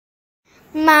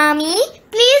Mommy,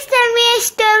 please tell me a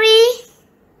story.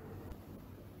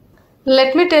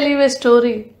 Let me tell you a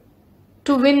story.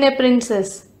 To win a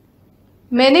princess.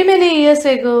 Many years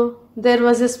ago, there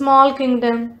was a small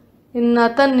kingdom in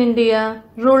northern India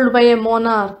ruled by a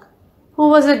monarch who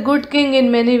was a good king in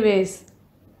many ways.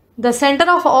 The center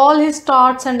of all his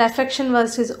thoughts and affection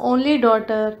was his only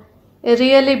daughter, a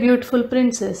really beautiful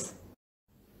princess.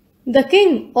 The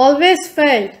king always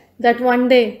felt that one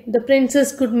day the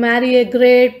princess could marry a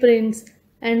great prince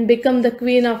and become the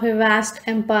queen of a vast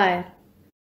empire.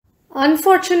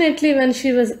 Unfortunately, when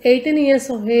she was 18 years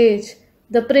of age,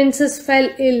 the princess fell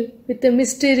ill with a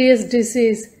mysterious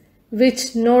disease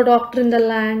which no doctor in the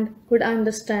land could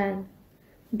understand.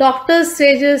 Doctors,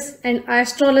 sages, and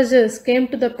astrologers came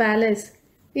to the palace,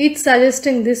 each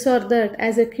suggesting this or that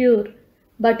as a cure,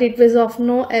 but it was of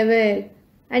no avail,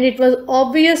 and it was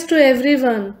obvious to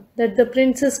everyone that the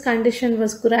prince's condition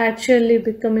was gradually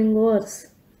becoming worse.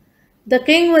 The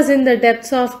king was in the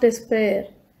depths of despair.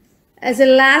 As a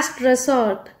last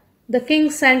resort, the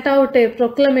king sent out a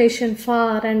proclamation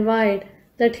far and wide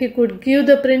that he could give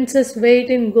the princess weight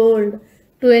in gold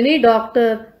to any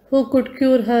doctor who could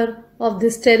cure her of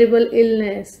this terrible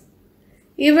illness.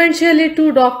 Eventually,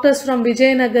 two doctors from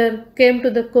Vijayanagar came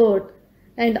to the court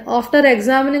and, after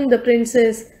examining the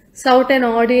princess, sought an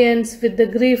audience with the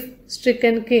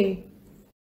grief-stricken king.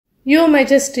 Your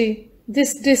Majesty,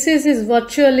 this disease is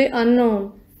virtually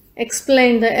unknown,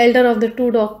 explained the elder of the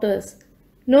two doctors.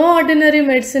 No ordinary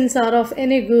medicines are of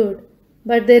any good,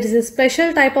 but there is a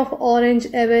special type of orange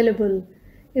available.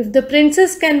 If the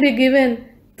princess can be given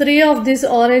 3 of these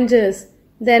oranges,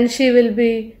 then she will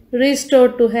be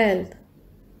restored to health.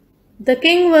 The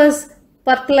king was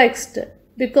perplexed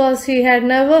because he had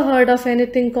never heard of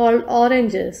anything called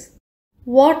oranges.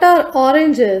 What are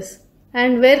oranges,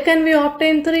 and where can we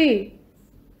obtain 3?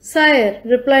 Sire,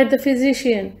 replied the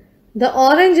physician, the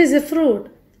orange is a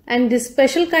fruit, and this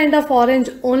special kind of orange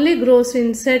only grows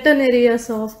in certain areas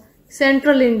of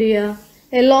central India,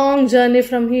 a long journey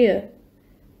from here.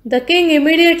 The king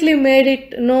immediately made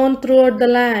it known throughout the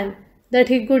land that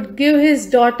he could give his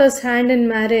daughter's hand in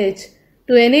marriage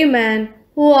to any man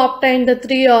who obtained the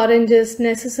 3 oranges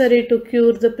necessary to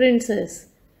cure the princess.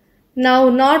 Now,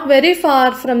 not very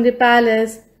far from the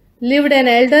palace lived an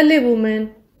elderly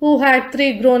woman who had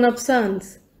 3 grown-up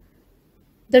sons.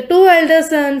 The 2 elder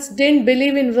sons didn't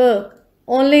believe in work,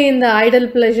 only in the idle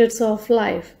pleasures of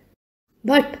life.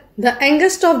 But the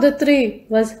youngest of the 3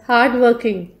 was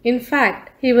hard-working. In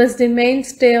fact, he was the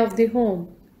mainstay of the home.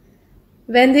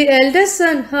 When the eldest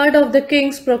son heard of the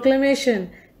king's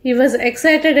proclamation, he was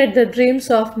excited at the dreams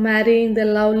of marrying the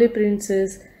lovely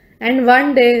princess and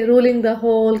one day ruling the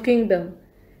whole kingdom.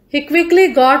 He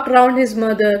quickly got round his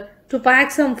mother to pack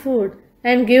some food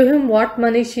and give him what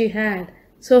money she had,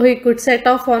 so he could set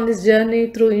off on his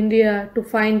journey through India to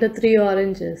find the 3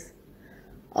 oranges.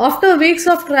 After weeks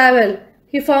of travel,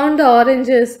 he found the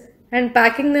oranges and,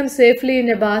 packing them safely in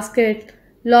a basket,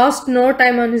 lost no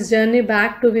time on his journey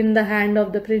back to win the hand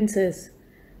of the princess.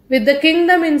 With the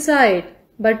kingdom in sight,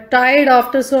 but tired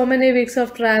after so many weeks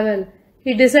of travel,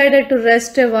 he decided to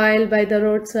rest a while by the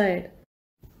roadside.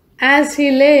 As he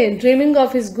lay dreaming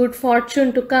of his good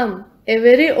fortune to come, a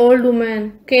very old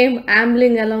woman came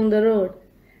ambling along the road,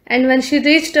 and when she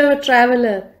reached our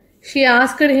traveller, she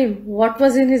asked him what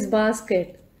was in his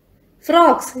basket.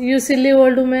 "Frogs, you silly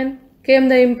old woman," came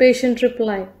the impatient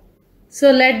reply. "So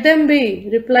let them be,"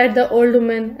 replied the old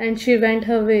woman, and she went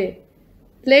her way.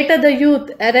 Later the youth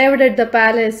arrived at the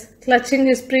palace, clutching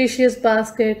his precious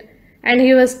basket, and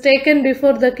he was taken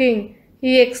before the king.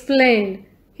 He explained,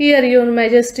 "Here, your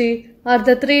majesty, are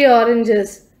the 3 oranges.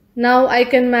 Now I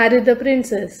can marry the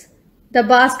princess." The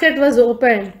basket was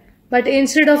opened, but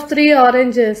instead of 3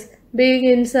 oranges being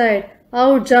inside,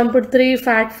 out jumped 3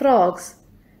 fat frogs.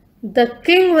 The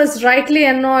king was rightly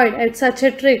annoyed at such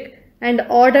a trick and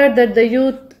ordered that the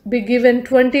youth be given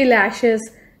 20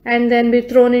 lashes and then be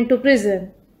thrown into prison.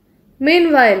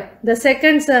 Meanwhile, the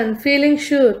second son, feeling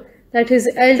sure that his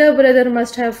elder brother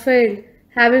must have failed,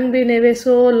 having been away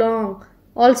so long,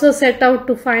 also set out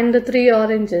to find the 3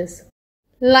 oranges.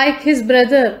 Like his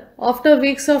brother, after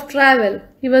weeks of travel,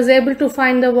 he was able to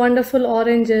find the wonderful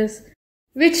oranges,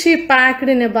 which he packed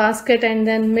in a basket and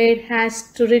then made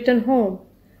haste to return home.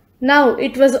 Now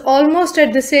it was almost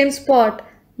at the same spot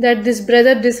that this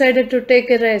brother decided to take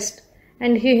a rest,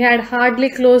 and he had hardly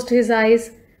closed his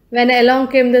eyes when along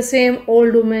came the same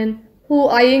old woman who,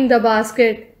 eyeing the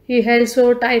basket he held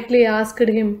so tightly, asked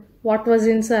him what was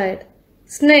inside.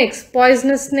 "Snakes,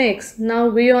 poisonous snakes, now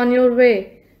be on your way,"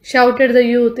 shouted the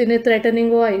youth in a threatening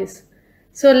voice.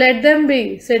 "So let them be,"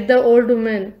 said the old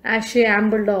woman as she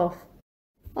ambled off.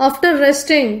 After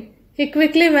resting, he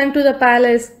quickly went to the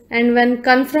palace and, when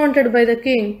confronted by the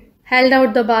king, held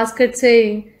out the basket,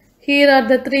 saying, "Here are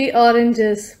the 3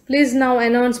 oranges. Please now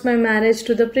announce my marriage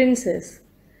to the princess."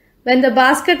 When the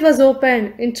basket was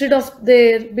opened, instead of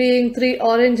there being 3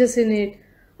 oranges in it,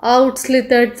 out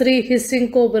slithered 3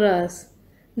 hissing cobras.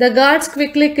 The guards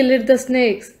quickly killed the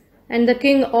snakes, and the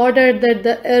king ordered that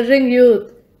the erring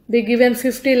youth be given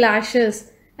 50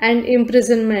 lashes and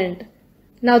imprisonment.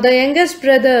 Now the youngest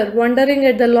brother, wondering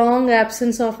at the long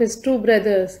absence of his two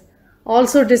brothers,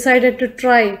 also decided to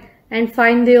try and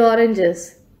find the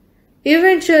oranges.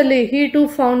 Eventually, he too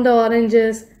found the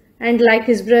oranges and, like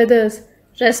his brothers,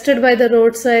 rested by the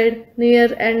roadside near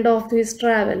end of his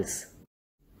travels.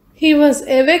 He was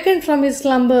awakened from his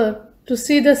slumber to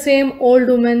see the same old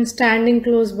woman standing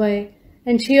close by,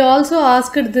 and she also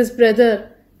asked this brother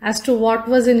as to what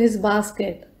was in his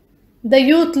basket. The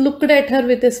youth looked at her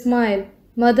with a smile.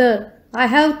 "Mother, I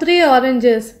have 3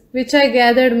 oranges which I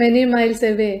gathered many miles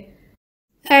away,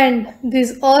 and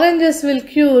these oranges will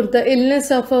cure the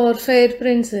illness of our fair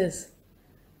princess."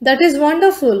 "That is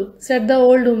wonderful," said the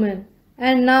old woman,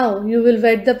 "and now you will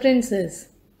wed the princess."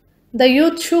 The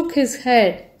youth shook his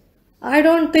head. "I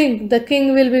don't think the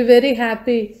king will be very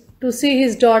happy to see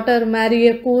his daughter marry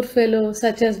a poor fellow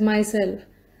such as myself.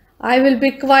 I will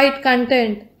be quite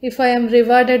content if I am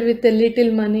rewarded with a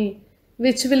little money,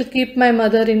 which will keep my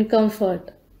mother in comfort."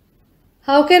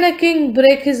 "How can a king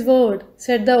break his word?"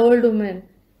 said the old woman.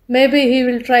 "Maybe he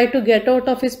will try to get out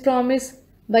of his promise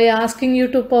by asking you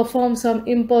to perform some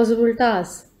impossible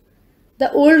task."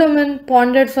 The old woman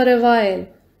pondered for a while.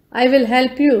 "I will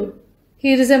help you.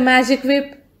 Here is a magic whip,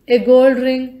 a gold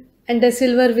ring, and a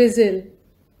silver whistle."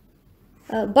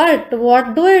 But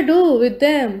what do I do with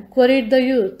them?" queried the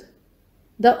youth.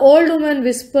 The old woman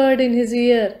whispered in his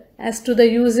ear as to the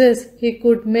uses he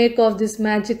could make of these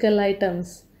magical items.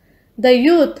 The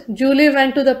youth duly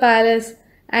went to the palace,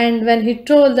 and when he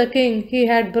told the king he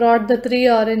had brought the 3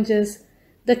 oranges,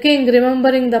 the king,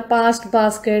 remembering the past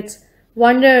baskets,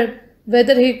 wondered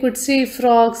whether he could see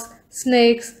frogs,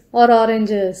 snakes, or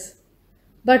oranges.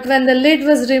 But when the lid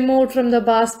was removed from the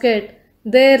basket,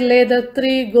 there lay the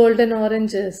 3 golden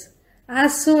oranges.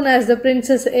 As soon as the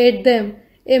princess ate them,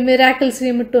 a miracle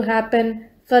seemed to happen,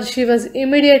 for she was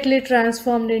immediately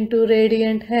transformed into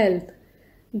radiant health.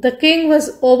 The king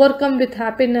was overcome with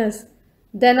happiness.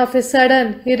 Then of a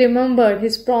sudden he remembered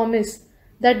his promise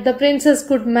that the princess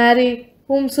could marry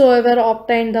whomsoever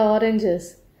obtained the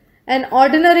oranges. An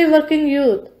ordinary working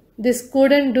youth this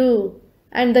couldn't do,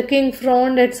 and the king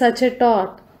frowned at such a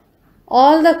thought.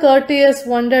 All the courtiers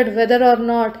wondered whether or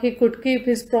not he could keep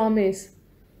his promise.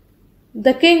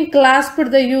 The king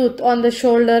clasped the youth on the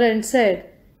shoulder and said,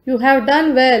 "You have done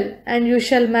well, and you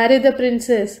shall marry the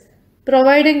princess,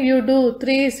 providing you do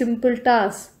 3 simple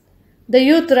tasks." The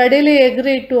youth readily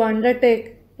agreed to undertake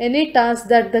any task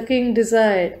that the king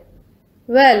desired.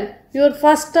 "Well, your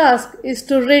first task is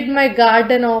to rid my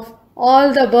garden of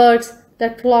all the birds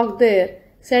that flock there,"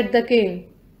 said the king.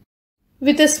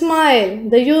 With a smile,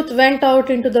 the youth went out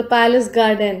into the palace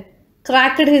garden,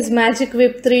 cracked his magic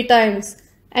whip 3 times,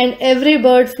 and every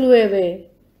bird flew away.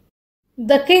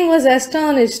 The king was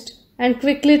astonished and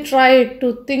quickly tried to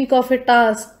think of a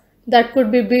task that could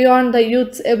be beyond the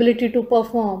youth's ability to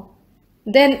perform.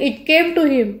 Then it came to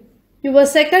him, "Your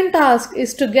second task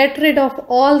is to get rid of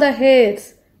all the hares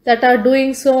that are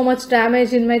doing so much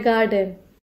damage in my garden."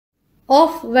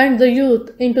 Off went the youth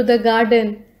into the garden,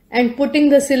 and putting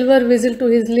the silver whistle to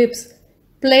his lips,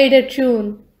 played a tune,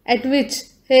 at which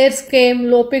hares came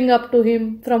loping up to him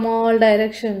from all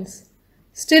directions.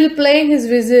 Still playing his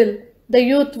whistle, the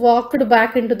youth walked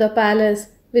back into the palace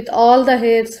with all the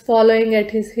hares following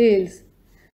at his heels.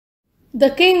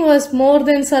 The king was more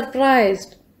than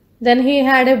surprised. Then he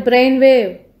had a brain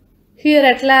wave. Here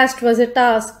at last was a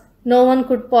task no one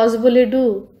could possibly do.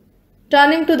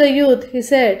 Turning to the youth, he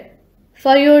said,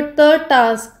 "For your third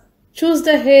task, choose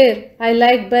the hare I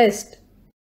like best."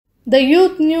 The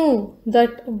youth knew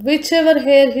that whichever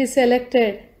hare he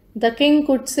selected, the king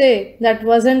could say that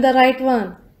wasn't the right one.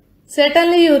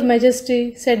 "Certainly, your majesty,"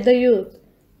 said the youth,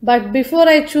 "but before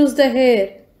I choose the hare,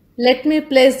 let me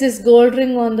place this gold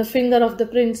ring on the finger of the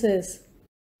princess."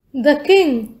 The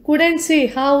king couldn't see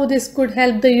how this could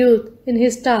help the youth in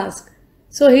his task,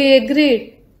 so he agreed,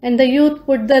 and the youth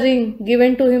put the ring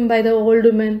given to him by the old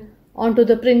woman onto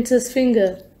the princess' finger.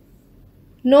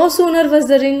 No sooner was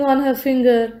the ring on her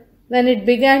finger when it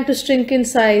began to shrink in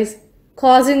size,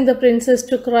 causing the princess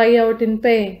to cry out in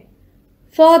pain.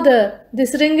 "Father,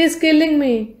 this ring is killing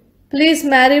me. Please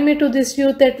marry me to this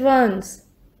youth at once."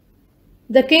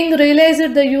 The king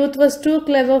realized the youth was too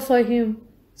clever for him,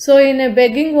 So in a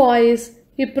begging voice,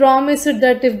 he promised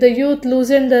that if the youth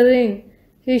loosened the ring,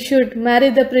 he should marry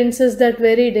the princess that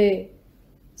very day.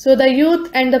 So the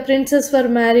youth and the princess were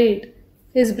married.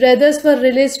 His brothers were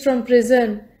released from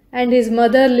prison, and his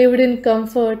mother lived in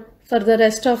comfort for the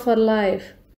rest of her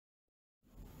life.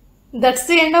 That's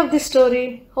the end of the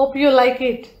story. Hope you like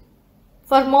it.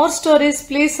 For more stories,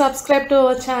 please subscribe to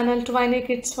our channel Tiny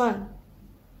Kids Fun.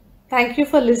 Thank you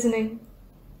for listening.